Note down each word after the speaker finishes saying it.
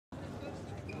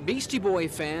Beastie Boy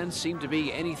fans seem to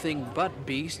be anything but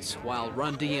beasts, while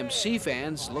Run DMC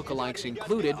fans, lookalikes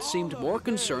included, seemed more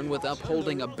concerned with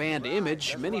upholding a band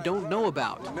image many don't know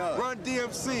about. Run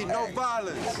DMC, no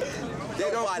violence.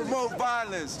 They don't promote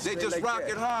violence. They just rock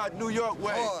it hard, New York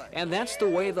way. And that's the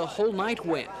way the whole night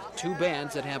went. Two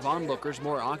bands that have onlookers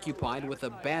more occupied with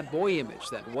a bad boy image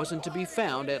that wasn't to be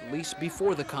found, at least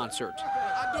before the concert.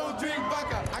 I don't drink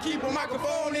vodka. I keep a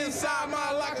microphone inside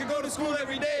my locker. Go to school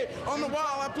every day. On the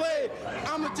wall I play.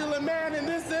 I'm a chillin' man and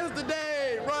this is the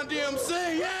day. Run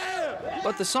DMC, yeah!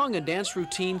 But the song and dance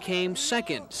routine came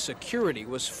second. Security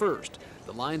was first.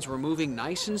 The lines were moving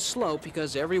nice and slow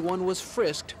because everyone was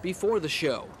frisked before the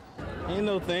show. Ain't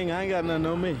no thing. I ain't got nothing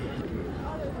on me.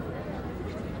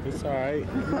 It's all right.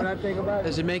 What I think about it?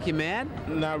 Does it make you mad?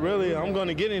 Not really. I'm going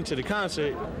to get into the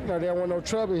concert. You know, they don't want no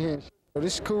trouble here.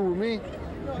 This is cool with me.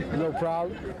 No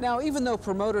problem. Now, even though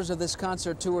promoters of this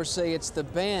concert tour say it's the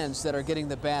bands that are getting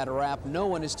the bad rap, no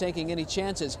one is taking any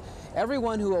chances.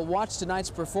 Everyone who will watch tonight's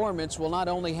performance will not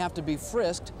only have to be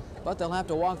frisked, but they'll have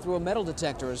to walk through a metal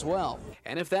detector as well.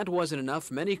 And if that wasn't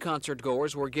enough, many concert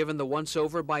goers were given the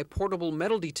once-over by portable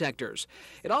metal detectors.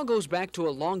 It all goes back to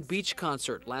a Long Beach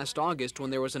concert last August when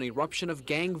there was an eruption of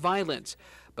gang violence.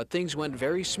 But things went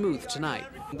very smooth tonight.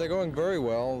 They're going very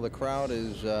well. The crowd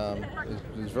is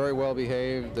very well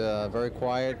behaved, very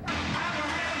quiet.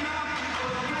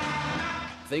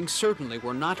 Things certainly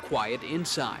were not quiet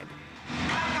inside.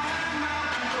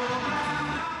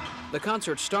 The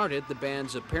concert started, the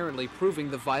bands apparently proving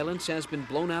the violence has been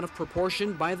blown out of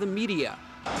proportion by the media.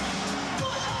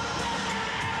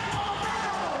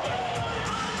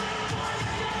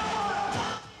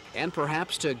 And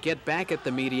perhaps to get back at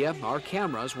the media, our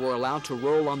cameras were allowed to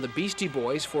roll on the Beastie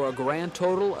Boys for a grand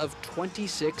total of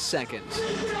 26 seconds.